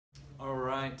All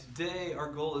right, today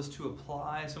our goal is to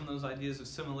apply some of those ideas of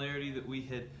similarity that we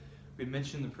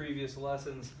mentioned in the previous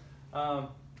lessons.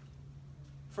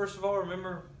 First of all,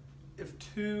 remember, if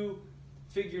two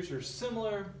figures are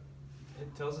similar,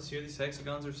 it tells us here these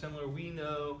hexagons are similar, we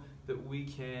know that we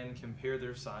can compare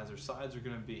their sides. Their sides are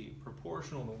going to be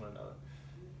proportional to one another.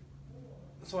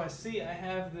 So I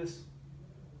have this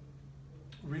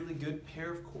really good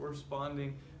pair of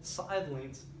corresponding side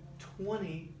lengths.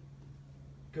 20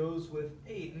 goes with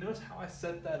 8. Notice how I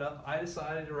set that up. I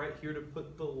decided right here to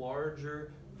put the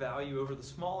larger value over the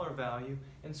smaller value,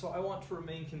 and so I want to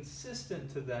remain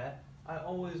consistent to that. I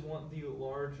always want the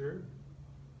larger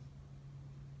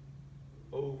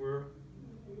over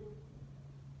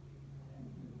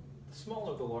the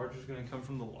smaller. The larger is going to come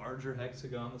from the larger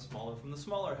hexagon, the smaller from the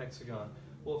smaller hexagon.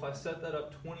 Well, if I set that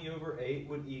up, 20 over 8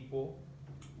 would equal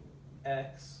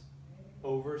x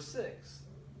over 6.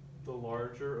 The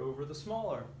larger over the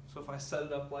smaller. So if I set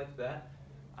it up like that,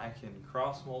 I can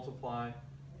cross multiply.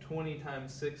 20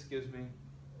 times 6 gives me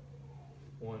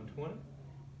 120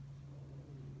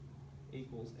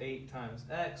 equals 8 times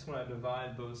x. When I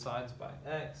divide both sides by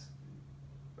x,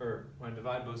 or when I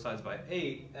divide both sides by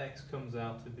 8, x comes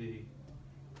out to be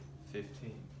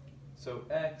 15. So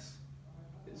x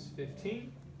is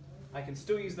 15. I can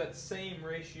still use that same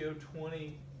ratio,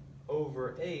 20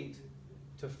 over 8,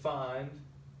 to find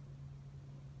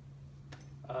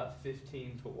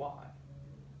 15 to y.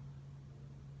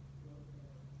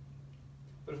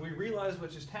 But if we realize what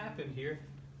just happened here,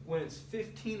 when it's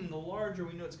 15 in the larger,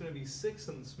 we know it's going to be 6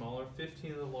 in the smaller.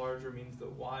 15 in the larger means that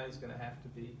y is going to have to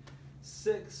be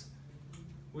 6.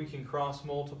 We can cross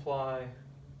multiply.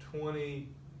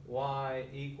 20y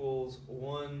equals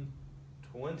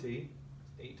 120.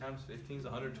 8 times 15 is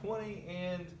 120,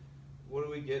 and what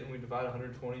do we get when we divide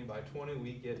 120 by 20?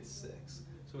 We get 6.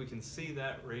 So we can see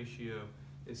that ratio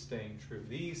is staying true.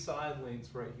 These side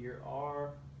lengths right here are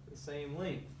the same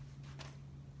length.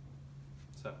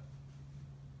 So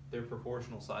their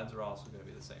proportional sides are also going to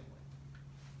be the same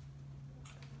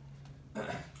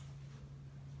length.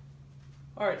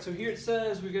 All right, so here it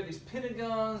says we've got these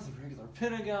pentagons, the regular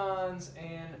pentagons,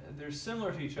 and they're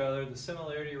similar to each other. The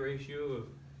similarity ratio of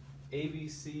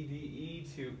ABCDE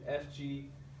to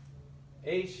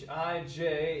FGHIJ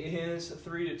is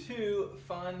 3 to 2.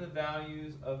 Find the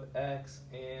values of x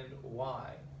and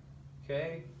y.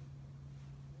 Okay?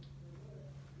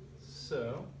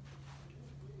 So,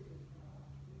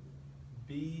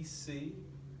 BC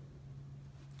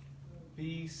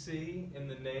in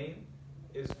the name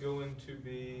is going to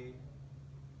be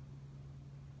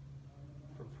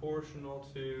proportional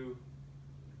to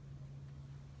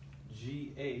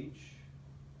GH.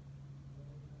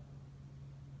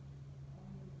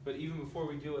 But even before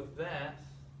we deal with that,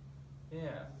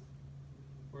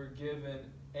 we're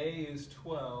given A is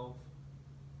 12,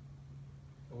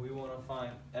 and we want to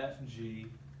find FG.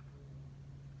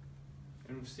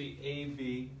 And we see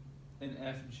AB and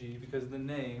FG, because of the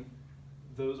name,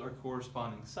 those are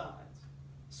corresponding sides.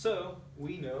 So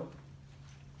we know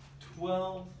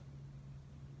 12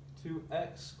 to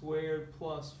x squared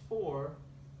plus 4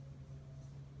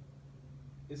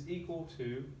 is equal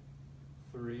to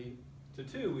 3 to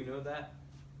 2. We know that.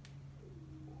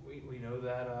 We know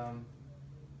that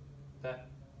that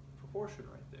proportion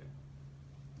right there.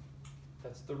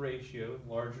 That's the ratio,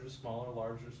 larger to smaller,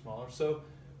 larger to smaller. So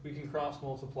we can cross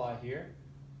multiply here.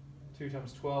 2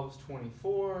 times 12 is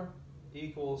 24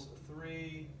 equals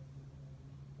 3.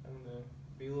 I'm going to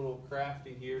be a little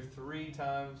crafty here. 3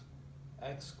 times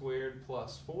x squared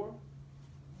plus 4.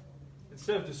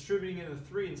 Instead of distributing into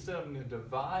 3, instead I'm going to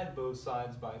divide both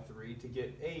sides by 3 to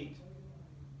get 8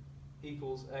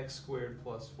 equals x squared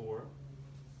plus 4.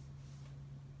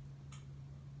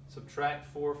 Subtract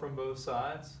 4 from both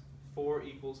sides. 4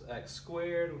 equals x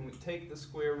squared. When we take the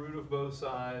square root of both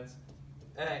sides,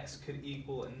 x could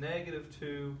equal a negative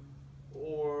 2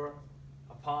 or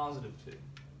a positive 2.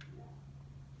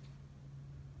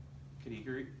 Could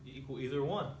equal either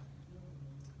one.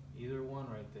 Either one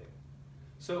right there.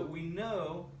 So we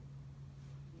know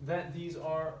that these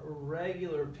are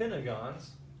regular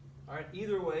pentagons. All right,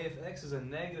 either way, if x is a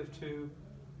negative 2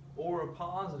 or a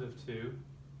positive 2,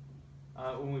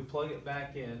 when we plug it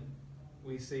back in,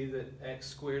 we see that x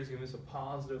squared is giving us a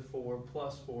positive 4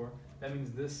 plus 4. That means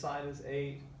this side is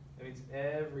 8. That means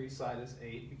every side is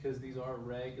 8 because these are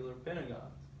regular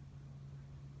pentagons.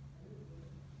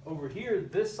 Over here,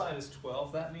 this side is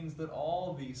 12. That means that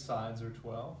all these sides are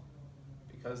 12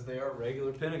 because they are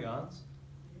regular pentagons.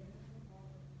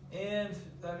 And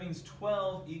that means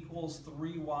 12 equals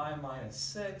 3y minus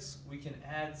 6. We can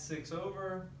add 6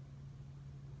 over,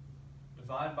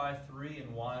 divide by 3,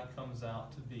 and y comes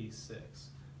out to be 6.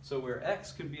 So where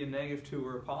x could be a -2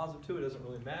 or a +2, it doesn't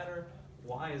really matter.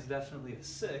 Y is definitely a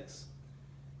 6.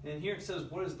 And here it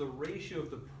says, what is the ratio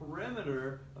of the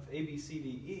perimeter of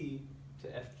ABCDE to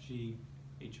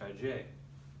FGHIJ?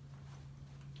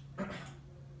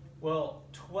 Well,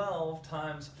 12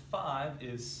 times 5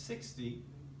 is 60,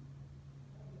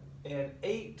 and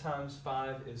 8 times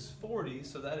 5 is 40,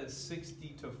 so that is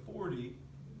 60 to 40.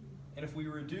 And if we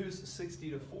reduce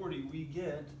 60 to 40, we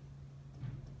get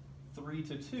 3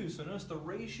 to 2. So notice the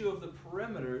ratio of the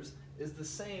perimeters is the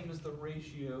same as the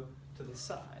ratio to the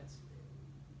sides.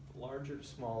 Larger to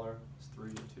smaller is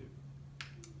 3 to 2.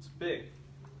 It's big.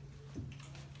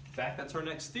 In fact, that's our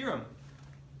next theorem.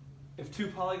 If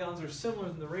two polygons are similar,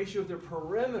 then the ratio of their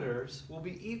perimeters will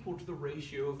be equal to the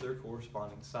ratio of their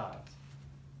corresponding sides.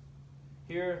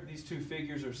 Here, these two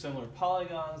figures are similar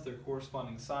polygons. Their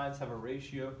corresponding sides have a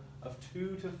ratio of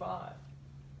 2 to 5.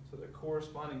 So their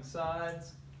corresponding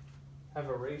sides have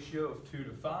a ratio of 2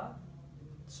 to 5.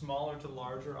 Smaller to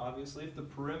larger, obviously. If the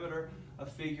perimeter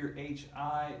of figure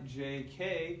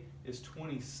HIJK is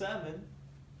 27,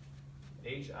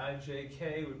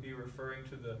 HIJK would be referring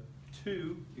to the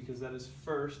 2 because that is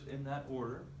first in that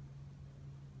order.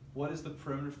 What is the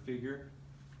perimeter figure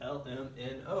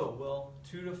LMNO? Well,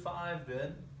 2 to 5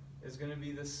 then is going to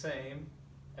be the same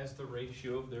as the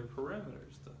ratio of their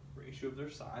perimeters. The ratio of their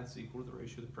sides is equal to the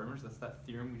ratio of the perimeters. That's that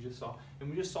theorem we just saw. And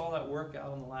we just saw that work out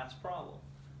on the last problem.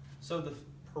 So the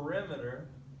perimeter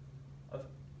of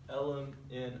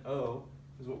LMNO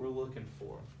is what we're looking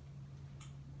for.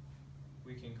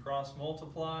 We can cross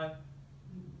multiply.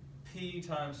 P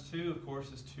times 2, of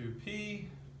course, is 2P.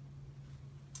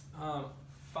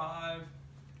 5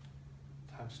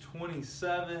 times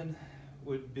 27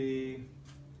 would be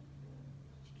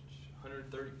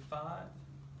 135.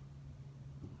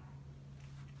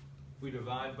 We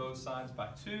divide both sides by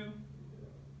 2.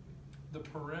 The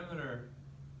perimeter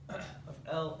of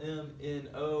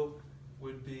LMNO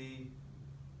would be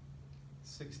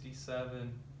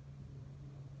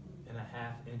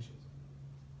 67.5 inches.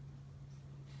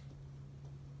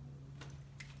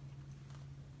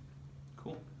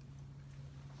 Cool.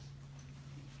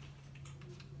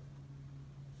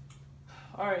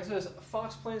 All right, it says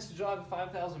Fox plans to jog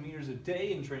 5,000 meters a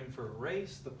day in training for a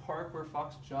race. The park where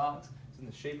Fox jogs is in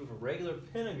the shape of a regular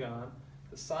pentagon.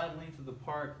 The side length of the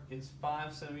park is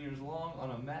 5 centimeters long.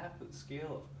 On a map with a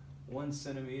scale of 1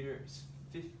 centimeter is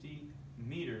 50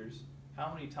 meters.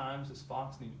 How many times does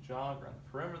Fox need to jog around the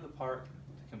perimeter of the park to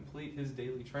complete his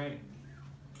daily training?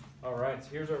 All right, so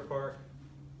here's our park.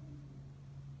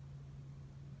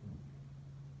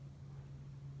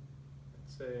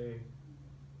 It's a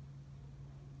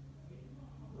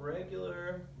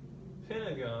regular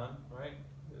pentagon, right?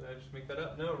 Did I just make that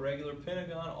up? No, regular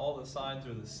pentagon. All the sides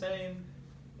are the same.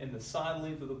 And the side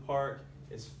length of the park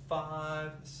is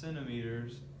 5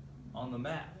 centimeters on the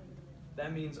map.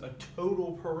 That means a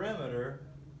total perimeter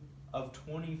of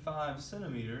 25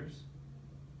 centimeters.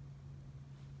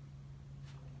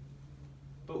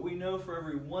 But we know for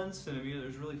every 1 centimeter,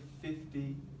 there's really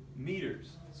 50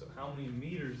 meters. So how many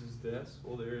meters is this?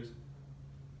 Well, there's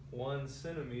 1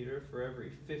 centimeter for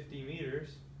every 50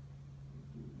 meters.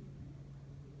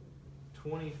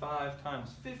 25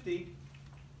 times 50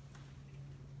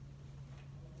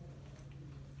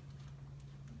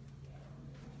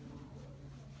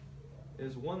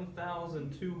 is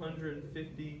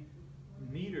 1,250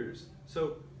 meters.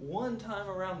 So one time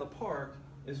around the park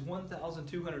is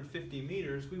 1,250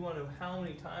 meters. We want to know how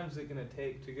many times it's going to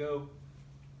take to go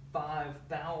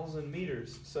 5,000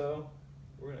 meters. So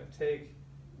we're going to take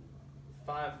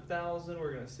 5,000.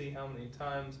 We're going to see how many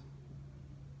times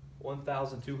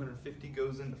 1,250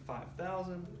 goes into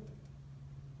 5,000.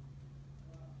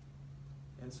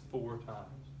 It's 4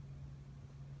 times.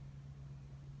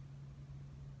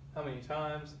 How many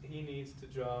times he needs to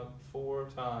jog 4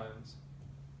 times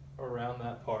around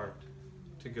that park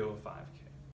to go a 5K.